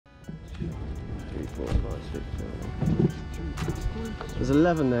4, 5, 6, 7. There's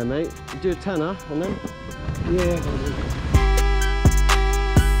 11 there, mate. Do a tenner on them. Yeah.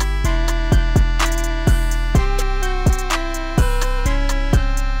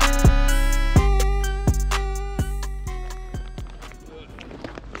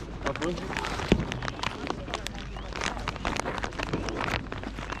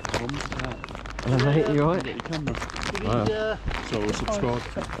 Hello, mate, you alright? Wow. So we'll subscribe.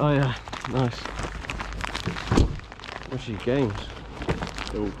 Oh yeah, nice. What's your games?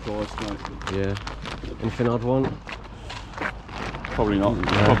 They're all priced, mate. Yeah. Anything I'd want? Probably not. No.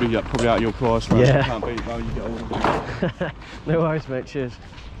 Probably out of your price range. Yeah. You can't beat it though, you get all of them. No worries, mate, cheers.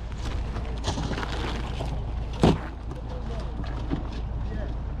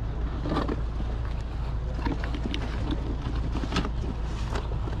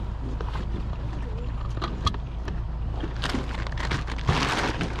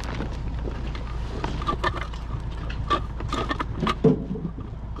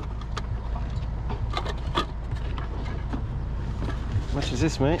 How much is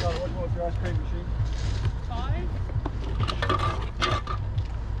this, mate? What's your ice cream machine? 5.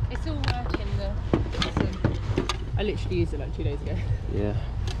 It's all working. I literally used it like 2 days ago. Yeah.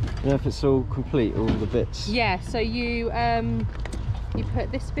 You know if it's all complete, all the bits? Yeah, so you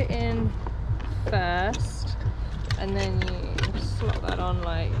put this bit in first, and then you slot that on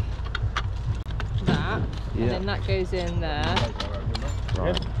like that, Yeah. and then that goes in there,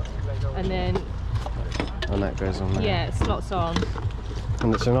 Right. and then And that goes on there. yeah, it slots on.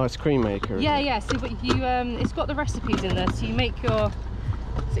 And it's an ice cream maker, isn't Yeah, it? yeah. So but you it's got the recipes in there. So you make your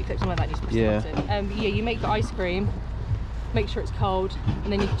something like that. You just press Yeah. the button. Yeah, you make your ice cream. Make sure it's cold,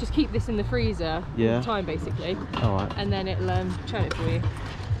 and then you just keep this in the freezer all Yeah. the time, basically. Alright. And then it'll churn it for you.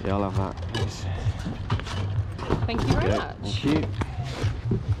 Yeah, I'll have that. Please. Thank you very Yeah, much. thank you.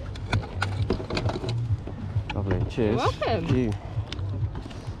 Lovely, cheers. welcome. Thank you.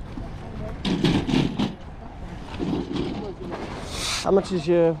 How much is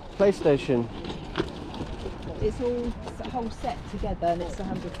your PlayStation? It's all whole set together, and it's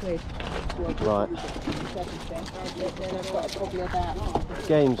 100 quid. Right. Then I've got probably about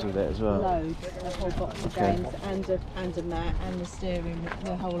Games with it as well? loads, a whole box of Okay. games, and a mat, and the steering,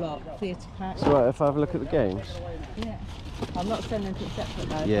 the whole lot, theatre pack. It's alright if I have a look at the games? Yeah. I'm not sending anything separate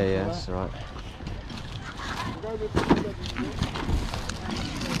though. Yeah, yeah, that's it's alright.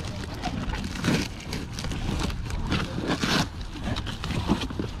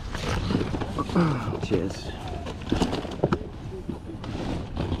 Cheers.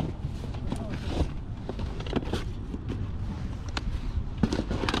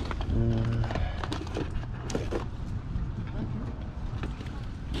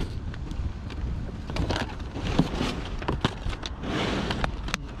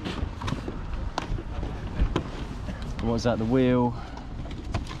 What was that? The wheel,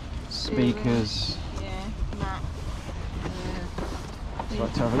 speakers. Yeah, mat. I'd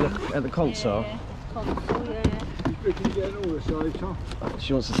like to have a look at the console. Yeah, console, yeah. You can get all this later.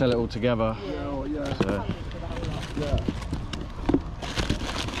 She wants to sell it all together. Yeah, yeah. So. Yeah.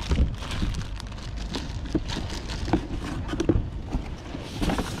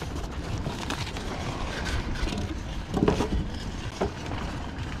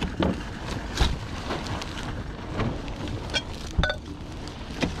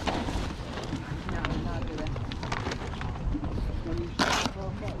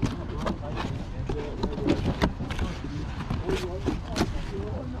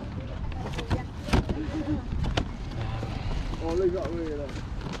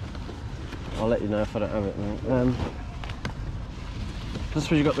 I'll let you know if I don't have it, mate. That's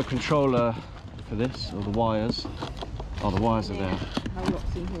where you got the controller for this, or the wires. Oh, the wires are there. How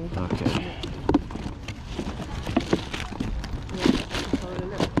lot's in here. Okay.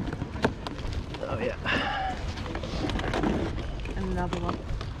 Oh yeah. And another one.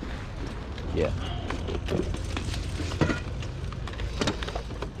 Yeah.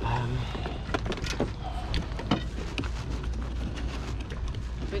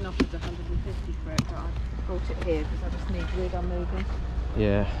 I've been offered 150 for it, but I brought it here because I just need wood I'm moving.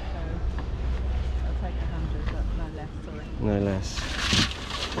 Yeah. So I'll take 100, but no less, sorry. No less.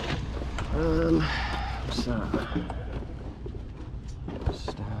 What's that?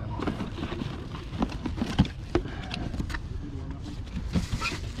 Stand.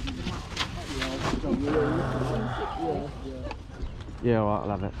 Yeah, alright,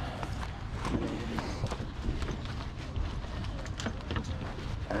 I'll have it.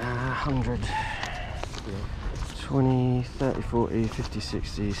 100. 20, 30, 40, 50,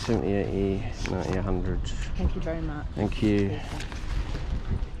 60, 70, 80, 90, 100. Thank you very much. Thank you.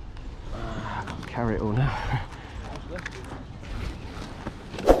 carry it all now.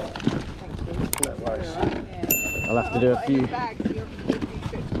 No worries. I'll have to do a few.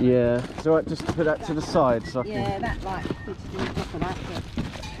 Yeah, it's alright just to put that to the side so I can... Yeah, that like fits to the top of that.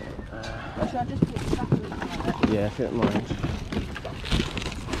 But... Shall I just put the back of it? Yeah, if you don't mind.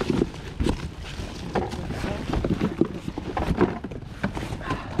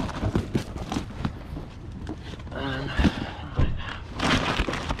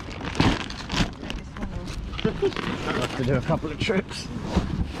 I'll have to do a couple of trips.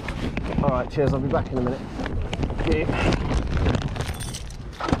 Alright, cheers, I'll be back in a minute. Okay.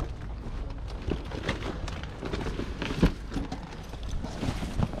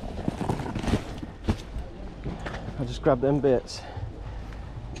 I'll just grab them bits.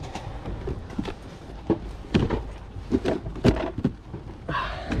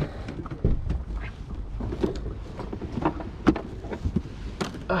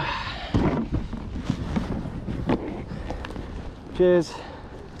 Cheers.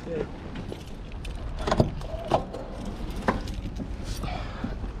 Yeah.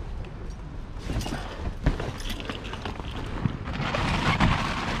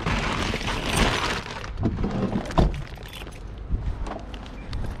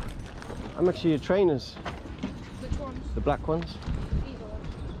 How much are your trainers? Which ones? The black ones?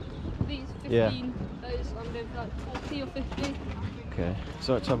 These 15. Yeah. Those I'm doing for like 40 or 50. Okay,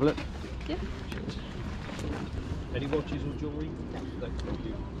 so let's have a look. Yeah. Cheers. Any watches or jewellery? I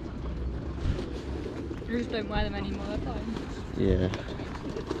just don't wear them anymore, they're fine. Yeah.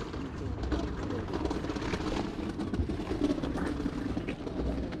 Did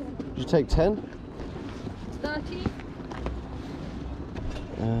you take 10? 30?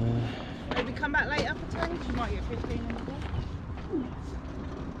 Maybe come back later for 10, you might get 15 in the day.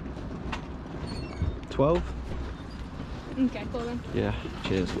 12? Okay, cool then. Yeah,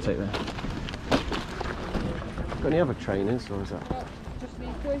 cheers, I'll take that. Got any other trainers or is that? Well, just these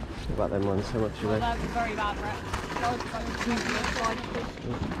two. What about them ones? How much are Well, they? they're very bad rep.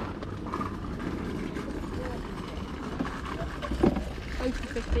 Both for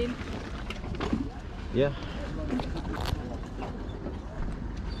 15. Yeah.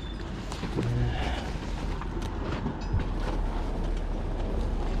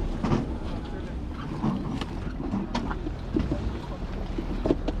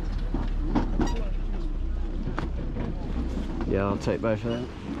 Yeah, I'll take both of them.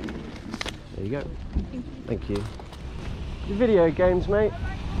 There you go. Thank you. Your video games, mate?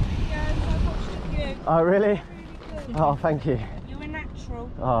 Oh, really? Oh, thank you. You're a natural.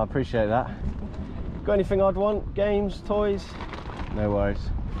 Oh, I appreciate that. Got anything I'd want? Games, toys? No worries.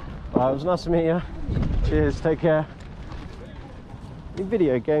 Alright, it was nice to meet you. Cheers, take care. Your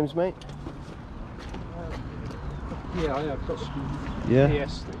video games, mate? Yeah, I have got some Yeah?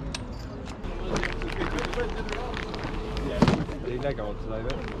 PS. The Lego on today,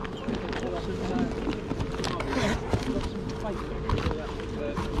 mate.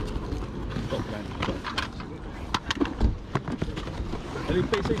 Any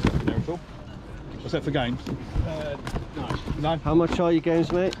PCs there at all? What's that for games? No. How much are your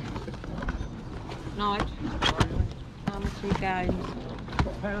games, mate? Night. Two games.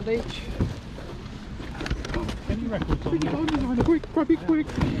 £1 each. Any records on there? Quick, grab it quick.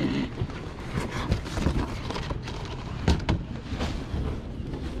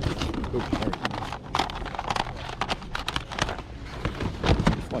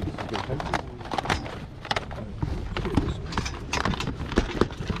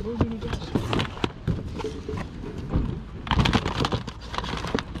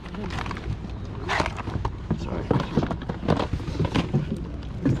 Sorry.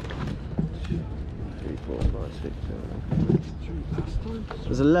 3, 4, 5, 6, 7.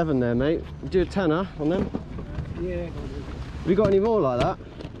 There's 11 there, mate. Do a tenner on them. Yeah. Have you got any more like that?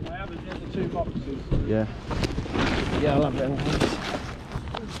 I haven't yet the 2 boxes. Yeah. Yeah, I'll have them.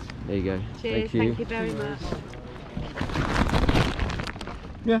 There you go. Cheers, thank you very much.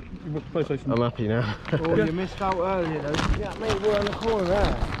 Yeah, you've got PlayStation. I'm happy now. Oh, you missed out earlier though. Yeah, mate, we're on the corner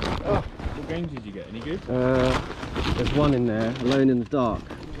there. Oh. What games did you get? Any good? There's one in there, Alone in the Dark.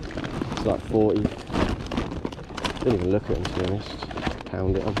 It's like 40. Didn't even look at them, to be honest.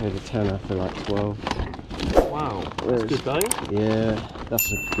 Pound it. I paid a tenner for like 12. Wow, Whereas- that's good though. Yeah,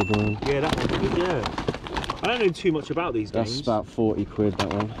 that's a good one. Yeah, that one's good, yeah. I don't know too much about these games. That's about 40 quid,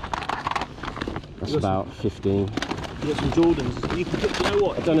 that one. That's You got about 15. You got some Jordans. You can put, you know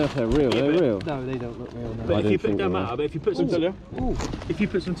what? I don't know if they're real. Yeah, they're but- real. No, they don't look real. But No. I if don't you put think them they out, were. but if you put some, if you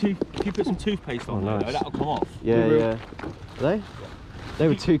put some toothpaste on there, nice. though, that'll come off. Yeah, yeah. They? They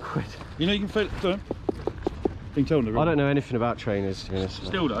were 2 quid. You know you can fit them. Been telling the I don't know anything about trainers, to be honest.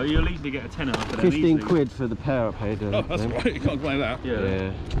 Still though, you'll easily get a tenner for them 15 easily. quid for the pair I paid. Oh, that's right, you can't complain with that.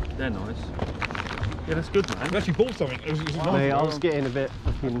 Yeah. They're nice. Yeah, that's good, man. I actually bought something. It was nice. Mate, I was getting a bit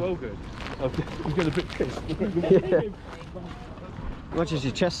fucking... Well good. I'm getting a bit pissed. Yeah. How much is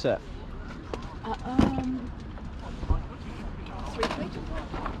your chess set? 3 quid.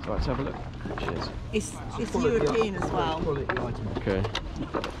 Right, let's have a look. Cheers. It's European as well. Okay.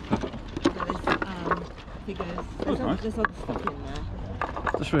 Figures. That's nice. There's other stuff in there.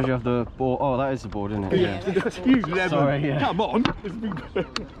 I suppose you have the board. Oh, that is the board, isn't it? Yeah, that's huge. Sorry, yeah. Come on.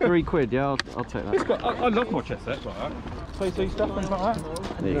 3 quid, yeah, I'll take that. I love my chess sets like that. CC stuff, things like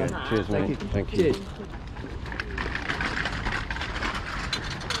that. There you go. Cheers, mate. Thank you. Cheers.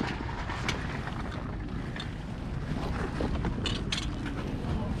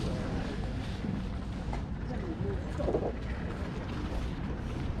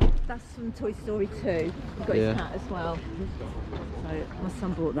 That's from Toy Story 2. You've got his hat as well. So my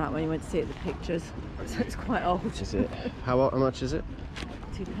son bought that when he went to see it, the pictures. So it's quite old. Is it? How much is it?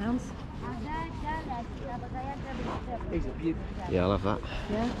 £2. Yeah, I'll have that.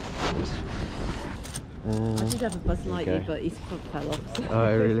 Yeah. I did have a Buzz Lightyear, okay. but his foot fell off. So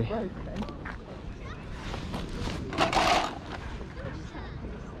Oh, really? it's broken.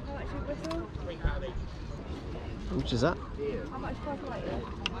 How much is that? How much Buzz Lightyear?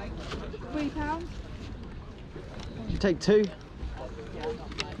 £3. Did you take 2?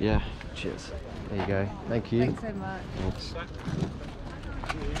 Yeah. Cheers. There you go. Thank you. Thanks so much. Thanks.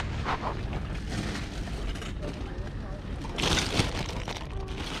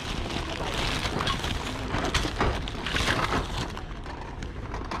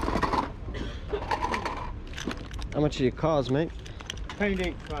 How much are your cars, mate? £1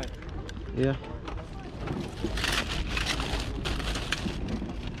 each, right. Yeah.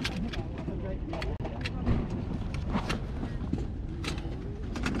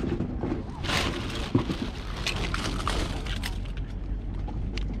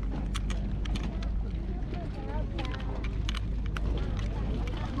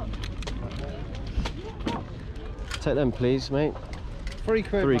 Take them, please, mate. 3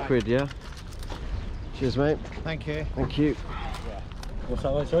 quid. 3 mate. quid, yeah. Cheers, mate. Thank you. Thank you. What's that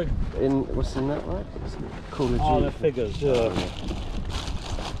like, sorry? What's in that, right? Call of Duty. Oh, the figures, yeah.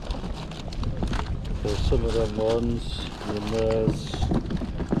 There's some of them ones, and then there's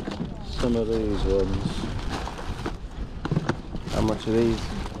some of these ones. How much are these?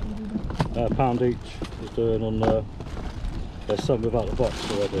 £1 each is doing on there. There's some without the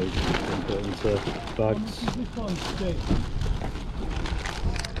box already. You can put into bags.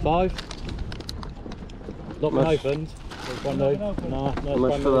 5. Not Much? been opened. There's one new. No, How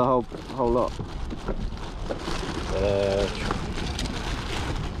much for the whole lot?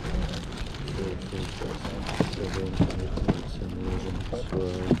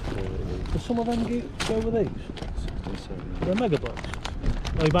 Does some of them go with these? They're mega box.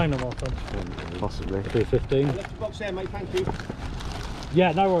 Oh, you bang them off them? Possibly. Do 15. Left the box there, mate. Thank you.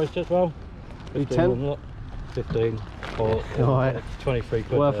 Yeah, no worries, just well. 10? 15. Or Alright. 23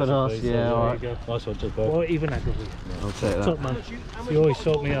 quid. Worth there, an so ask, please. yeah, There you alright. go. Nice one, just well. Well, even aggregate. I'll take Top that. man. You always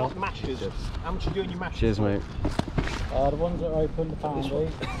sort me out. Mashers. How much are you doing your mashers? Cheers, mate. The ones that are open, the £1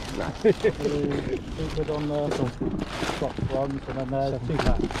 each. 2 quid on the box ones, and then there's 2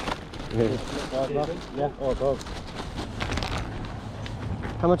 packs. Yeah, or both.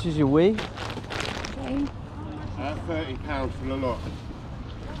 How much is your Wii? £30 for the lot.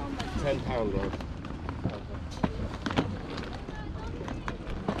 £10 though.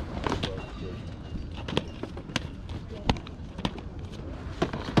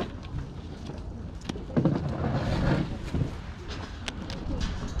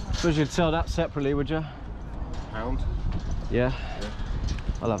 Suppose you'd sell that separately, would you? £1. Yeah.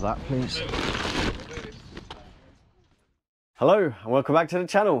 I'll have that, please. Hello and welcome back to the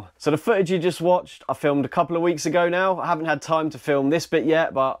channel. So the footage you just watched, I filmed a couple of weeks ago now. I haven't had time to film this bit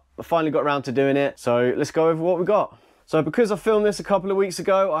yet, but I finally got around to doing it. So let's go over what we got. So because I filmed this a couple of weeks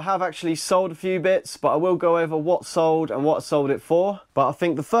ago, I have actually sold a few bits, but I will go over what sold and what I sold it for. But I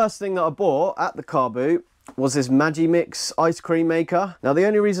think the first thing that I bought at the car boot was this Magimix ice cream maker. Now the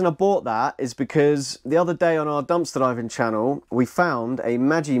only reason I bought that is because the other day on our dumpster diving channel, we found a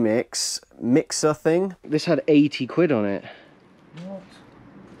Magimix mixer thing. This had 80 quid on it. What?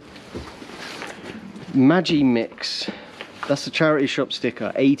 Magimix. That's the charity shop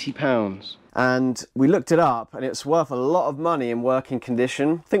sticker, £80. and we looked it up and it's worth a lot of money in working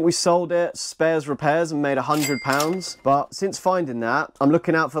condition. I think we sold it, spares repairs, and made £100. But since finding that, I'm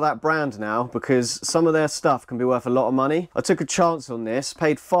looking out for that brand now because some of their stuff can be worth a lot of money. I took a chance on this,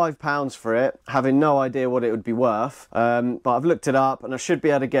 paid £5 for it, having no idea what it would be worth. But I've looked it up and I should be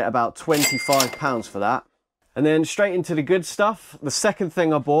able to get about £25 for that. And then straight into the good stuff. The second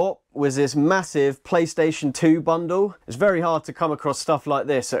thing I bought was this massive PlayStation 2 bundle. It's very hard to come across stuff like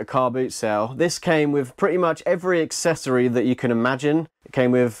this at a car boot sale. This came with pretty much every accessory that you can imagine. It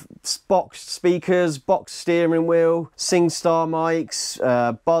came with boxed speakers, boxed steering wheel, SingStar mics,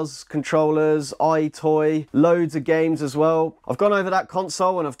 Buzz controllers, iToy, loads of games as well. I've gone over that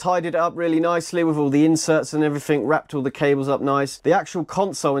console and I've tidied it up really nicely with all the inserts and everything, wrapped all the cables up nice. The actual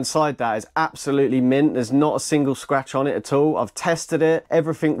console inside that is absolutely mint. There's not a single scratch on it at all. I've tested it,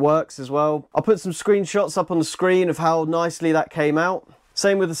 everything works as well. I'll put some screenshots up on the screen of how nicely that came out.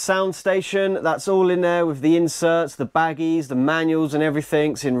 Same with the sound station, that's all in there with the inserts, the baggies, the manuals and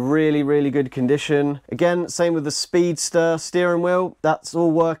everything. It's in really, really good condition. Again, same with the Speedster steering wheel, that's all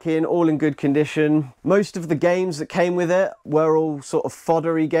working, all in good condition. Most of the games that came with it were all sort of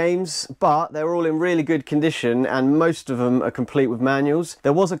foddery games, but they're all in really good condition and most of them are complete with manuals.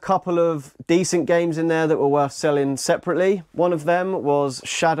 There was a couple of decent games in there that were worth selling separately. One of them was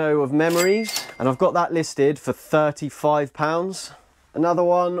Shadow of Memories, and I've got that listed for £35. Another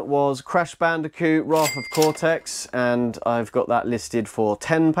one was Crash Bandicoot Wrath of Cortex, and I've got that listed for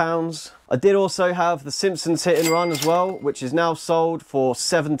 £10. I did also have the Simpsons Hit and Run as well, which is now sold for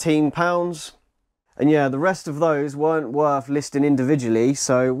 £17. And yeah, the rest of those weren't worth listing individually,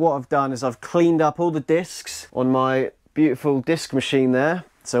 so what I've done is I've cleaned up all the discs on my beautiful disc machine there.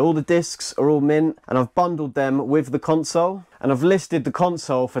 So all the discs are all mint and I've bundled them with the console, and I've listed the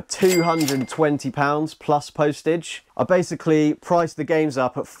console for £220 plus postage. I basically priced the games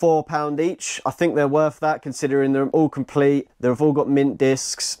up at £4 each. I think they're worth that considering they're all complete. They've all got mint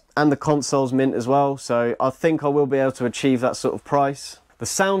discs and the console's mint as well. So I think I will be able to achieve that sort of price. The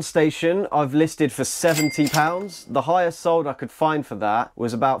sound station I've listed for £70. The highest sold I could find for that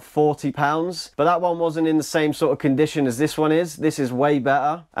was about £40, but that one wasn't in the same sort of condition as this one is. This is way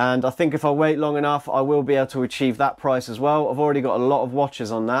better, and I think if I wait long enough I will be able to achieve that price as well. I've already got a lot of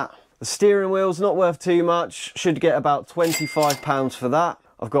watches on that. The steering wheel's not worth too much, should get about £25 for that.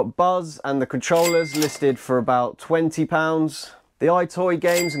 I've got Buzz and the controllers listed for about £20. The iToy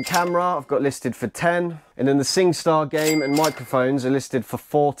games and camera I've got listed for 10, and then the SingStar game and microphones are listed for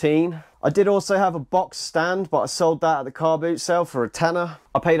 14. I did also have a box stand, but I sold that at the car boot sale for a tenner.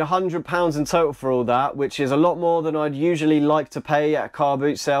 I paid £100 in total for all that, which is a lot more than I'd usually like to pay at a car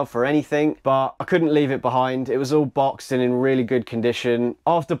boot sale for anything, but I couldn't leave it behind. It was all boxed and in really good condition.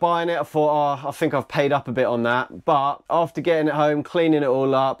 After buying it, I thought, oh, I think I've paid up a bit on that, but after getting it home, cleaning it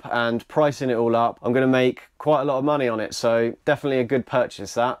all up and pricing it all up, I'm going to make quite a lot of money on it, so definitely a good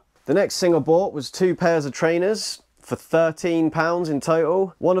purchase that. The next thing I bought was 2 pairs of trainers for £13 in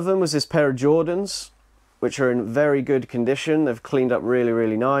total. One of them was this pair of Jordans, which are in very good condition. They've cleaned up really,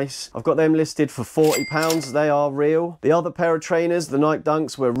 really nice. I've got them listed for £40. They are real. The other pair of trainers, the Nike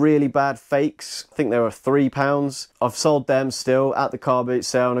Dunks, were really bad fakes. I think they were £3. I've sold them still at the car boot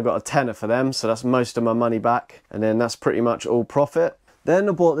sale and I got a tenner for them, so that's most of my money back. And then that's pretty much all profit. Then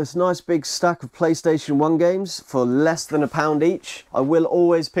I bought this nice big stack of PlayStation 1 games for less than £1 each. I will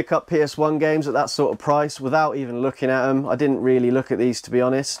always pick up PS1 games at that sort of price without even looking at them. I didn't really look at these, to be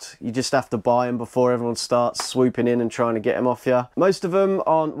honest. You just have to buy them before everyone starts swooping in and trying to get them off you. Most of them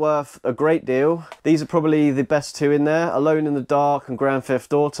aren't worth a great deal. These are probably the best two in there, Alone in the Dark and Grand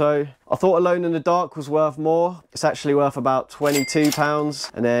Theft Auto. I thought Alone in the Dark was worth more. It's actually worth about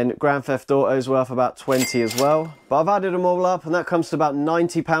 £22, and then Grand Theft Auto is worth about 20 as well. But I've added them all up and that comes to about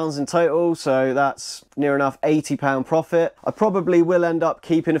 £90 in total, so that's near enough £80 profit. I probably will end up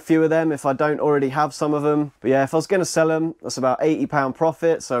keeping a few of them if I don't already have some of them. But yeah, if I was going to sell them, that's about £80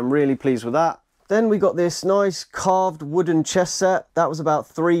 profit, so I'm really pleased with that. Then we got this nice carved wooden chess set. That was about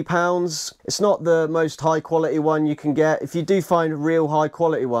 £3. It's not the most high quality one you can get. If you do find real high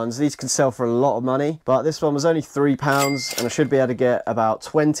quality ones, these can sell for a lot of money. But this one was only £3 and I should be able to get about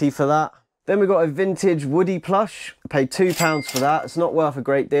 20 for that. Then we got a vintage Woody plush. I paid £2 for that. It's not worth a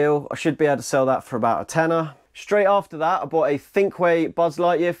great deal. I should be able to sell that for about a tenner. Straight after that, I bought a Thinkway Buzz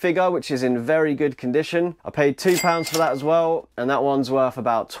Lightyear figure, which is in very good condition. I paid £2 for that as well, and that one's worth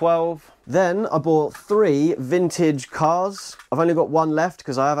about 12. Then I bought 3 vintage cars. I've only got one left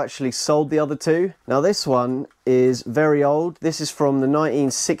because I have actually sold the other 2. Now this one is very old. This is from the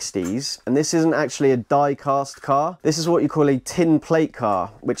 1960s, and this isn't actually a die-cast car. This is what you call a tin plate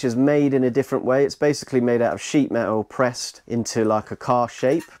car, which is made in a different way. It's basically made out of sheet metal pressed into like a car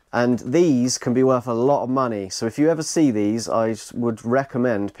shape. And these can be worth a lot of money. So if you ever see these, I would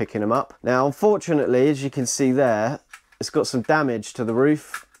recommend picking them up. Now, unfortunately, as you can see there, it's got some damage to the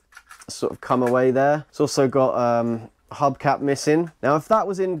roof. It's sort of come away there. It's also got hubcap missing. Now, if that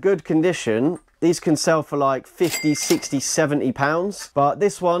was in good condition, these can sell for like 50, 60, 70 pounds. But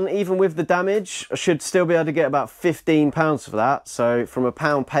this one, even with the damage, I should still be able to get about 15 pounds for that. So from a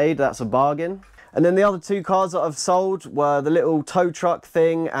pound paid, that's a bargain. And then the other 2 cars that I've sold were the little tow truck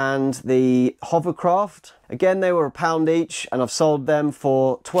thing and the hovercraft. Again, they were £1 each, and I've sold them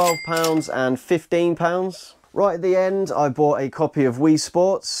for £12 and £15. Right at the end, I bought a copy of Wii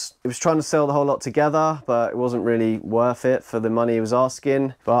Sports. It was trying to sell the whole lot together, but it wasn't really worth it for the money he was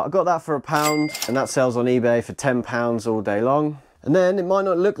asking. But I got that for £1, and that sells on eBay for £10 all day long. And then, it might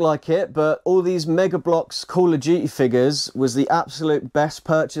not look like it, but all these Mega Bloks Call of Duty figures was the absolute best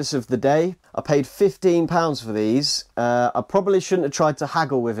purchase of the day. I paid £15 for these. I probably shouldn't have tried to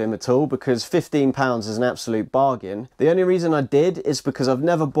haggle with him at all, because £15 is an absolute bargain. The only reason I did is because I've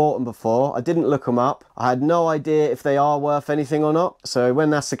never bought them before. I didn't look them up. I had no idea if they are worth anything or not. So when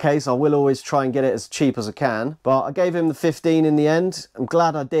that's the case, I will always try and get it as cheap as I can. But I gave him the 15 in the end. I'm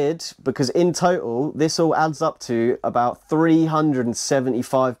glad I did, because in total, this all adds up to about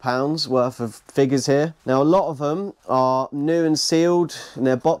 £375 worth of figures here. Now, a lot of them are new and sealed in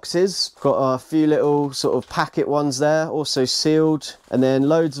their boxes. Got a few little sort of packet ones there, also sealed, and then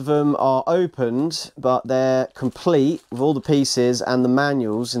loads of them are opened, but they're complete with all the pieces and the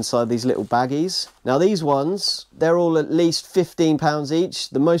manuals inside these little baggies. Now these ones, they're all at least £15 each.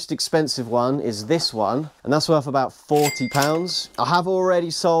 The most expensive one is this one, and that's worth about £40. I have already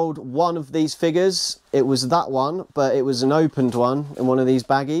sold one of these figures. It was that one, but it was an opened one in one of these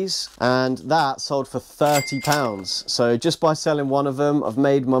baggies, and that sold for £30. So just by selling one of them, I've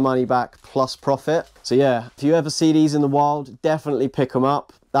made my money back plus profit. So yeah, if you ever see these in the wild, definitely pick them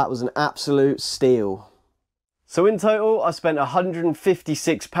up. That was an absolute steal. So in total, I spent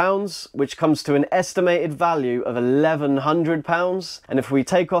 £156, which comes to an estimated value of £1,100. And if we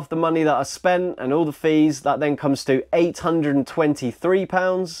take off the money that I spent and all the fees, that then comes to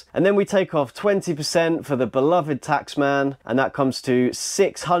 £823. And then we take off 20% for the beloved taxman, and that comes to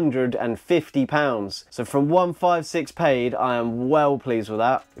 £650. So from 156 paid, I am well pleased with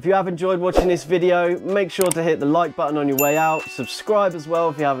that. If you have enjoyed watching this video, make sure to hit the like button on your way out, subscribe as well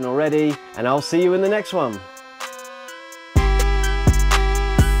if you haven't already, and I'll see you in the next one.